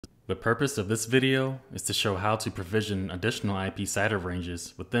The purpose of this video is to show how to provision additional IP CIDR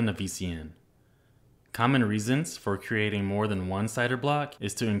ranges within a VCN. Common reasons for creating more than one CIDR block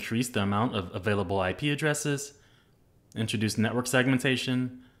is to increase the amount of available IP addresses, introduce network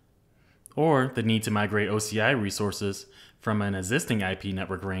segmentation, or the need to migrate OCI resources from an existing IP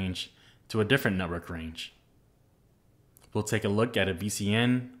network range to a different network range. We'll take a look at a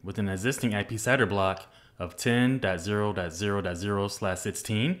VCN with an existing IP CIDR block of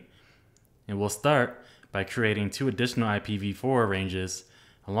 10.0.0.0/16, and we'll start by creating two additional IPv4 ranges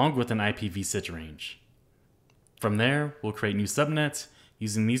along with an IPv6 range. From there, we'll create new subnets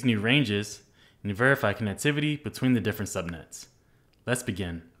using these new ranges and verify connectivity between the different subnets. Let's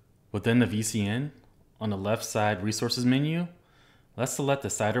begin. Within the VCN, on the left side resources menu, let's select the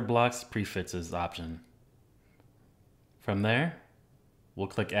CIDR blocks prefixes option. From there, we'll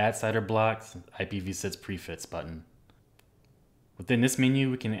click Add CIDR blocks IPv6 prefix button. Within this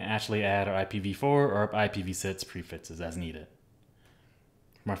menu, we can actually add our IPv4 or IPv6 prefixes as needed.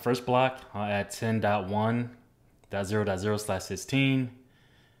 For my first block, I'll add 10.1.0.0/16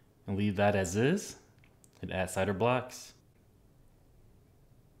 and leave that as is. Hit Add CIDR blocks.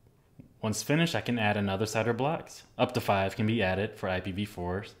 Once finished, I can add another CIDR blocks. Up to 5 can be added for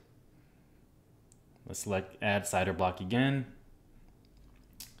IPv4s. Let's select Add CIDR block again.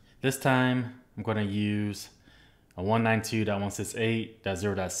 This time, I'm going to use a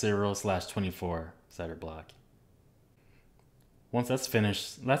 192.168.0.0/24 CIDR block. Once that's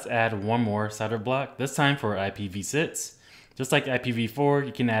finished, let's add one more CIDR block, this time for IPv6. Just like IPv4,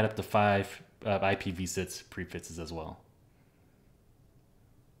 you can add up to 5 IPv6 prefixes as well.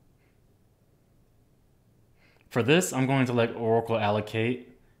 For this, I'm going to let Oracle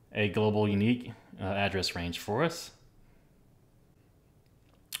allocate a global unique address range for us.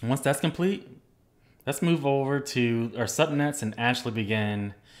 Once that's complete, let's move over to our subnets and actually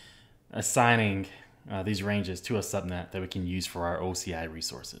begin assigning these ranges to a subnet that we can use for our OCI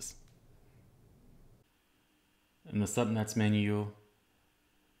resources. In the subnets menu,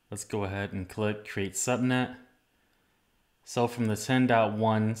 let's go ahead and click Create Subnet. So from the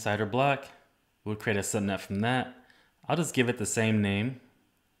 10.1 CIDR block, we'll create a subnet from that. I'll just give it the same name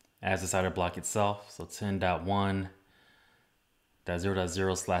as the CIDR block itself. So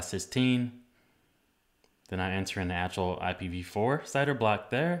 10.1.0.0/16. Then I enter in the actual IPv4 CIDR block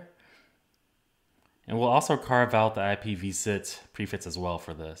there. And we'll also carve out the IPv6 prefix as well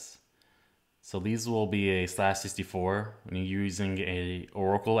for this. So these will be a /64 when you're using a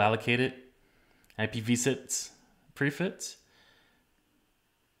Oracle allocated IPv6 prefix.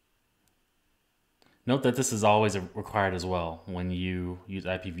 Note that this is always required as well. When you use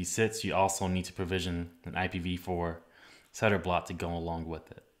IPv6, you also need to provision an IPv4 CIDR block to go along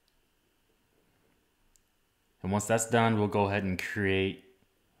with it. And once that's done, we'll go ahead and create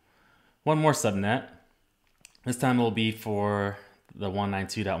one more subnet. This time it will be for the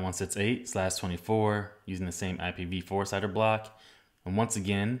 192.168/24 using the same IPv4 CIDR block. And once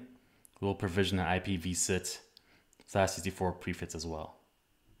again, we'll provision an IPv6/64 prefix as well.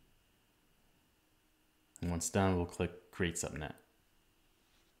 And once done, we'll click Create Subnet.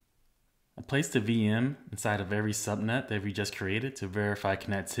 I placed a VM inside of every subnet that we just created to verify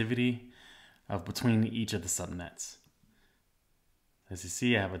connectivity between each of the subnets. As you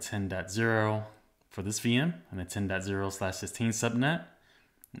see, I have a 10.0 for this VM and a 10.0/16 subnet.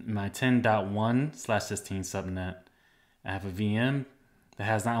 My 10.1/16 subnet, I have a VM that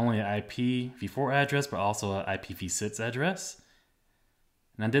has not only an IPv4 address, but also an IPv6 address.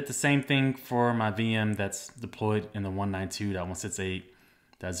 And I did the same thing for my VM that's deployed in the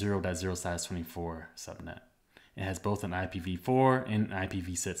 192.168.0.0/24 subnet. It has both an IPv4 and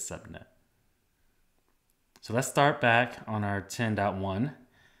IPv6 subnet. So let's start back on our 10.1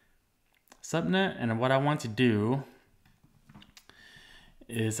 subnet, and what I want to do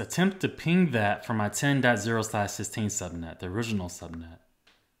is attempt to ping that from my 10.0/16 subnet, the original subnet.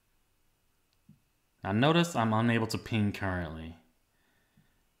 Now notice I'm unable to ping currently.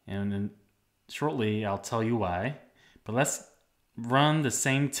 And then shortly I'll tell you why. But let's run the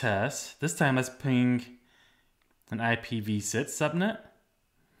same test. This time let's ping an IPv6 subnet.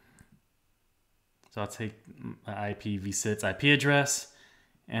 So I'll take my IPv6 IP address,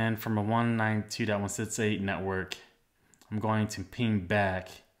 and from a 192.168 network, I'm going to ping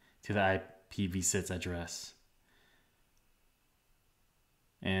back to the IPv6 address.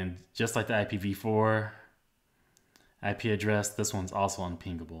 And just like the IPv4 IP address, this one's also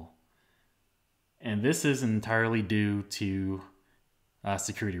unpingable. And this is entirely due to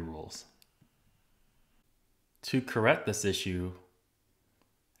security rules. To correct this issue,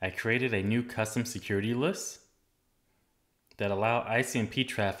 I created a new custom security list that allow ICMP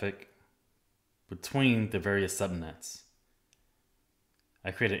traffic between the various subnets. I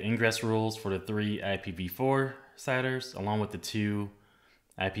created ingress rules for the 3 IPv4 CIDRs along with the 2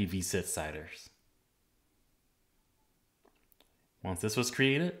 IPv6 CIDRs. Once this was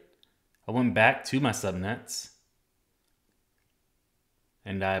created, I went back to my subnets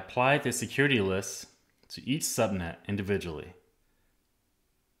and I applied the security list to each subnet individually.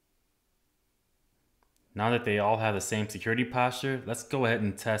 Now that they all have the same security posture, let's go ahead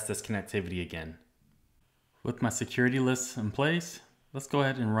and test this connectivity again. With my security list in place, let's go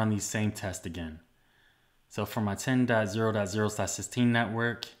ahead and run these same tests again. So for my 10.0.0/16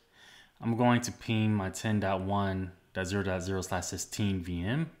 network, I'm going to ping my 10.1.0.0/16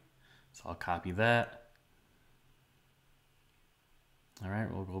 VM. So I'll copy that. All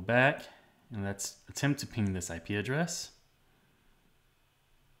right, we'll go back and let's attempt to ping this IP address.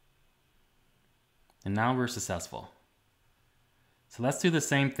 And now we're successful. So let's do the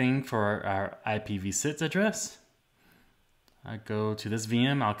same thing for our IPv6 address. I go to this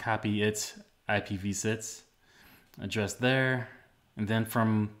VM, I'll copy its IPv6 address there. And then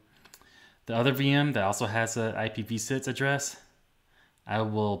from the other VM that also has an IPv6 address, I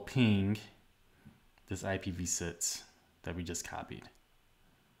will ping this IPv6 that we just copied.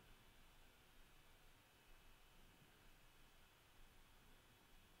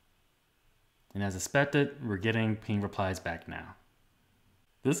 And as expected, we're getting ping replies back now.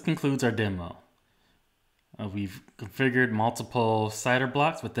 This concludes our demo. We've configured multiple CIDR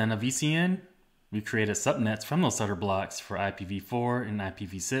blocks within a VCN. We created subnets from those CIDR blocks for IPv4 and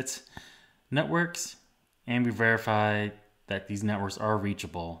IPv6 networks. And we verified that these networks are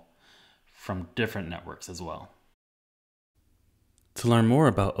reachable from different networks as well. To learn more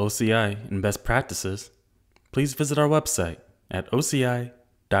about OCI and best practices, please visit our website at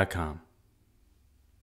oci.com.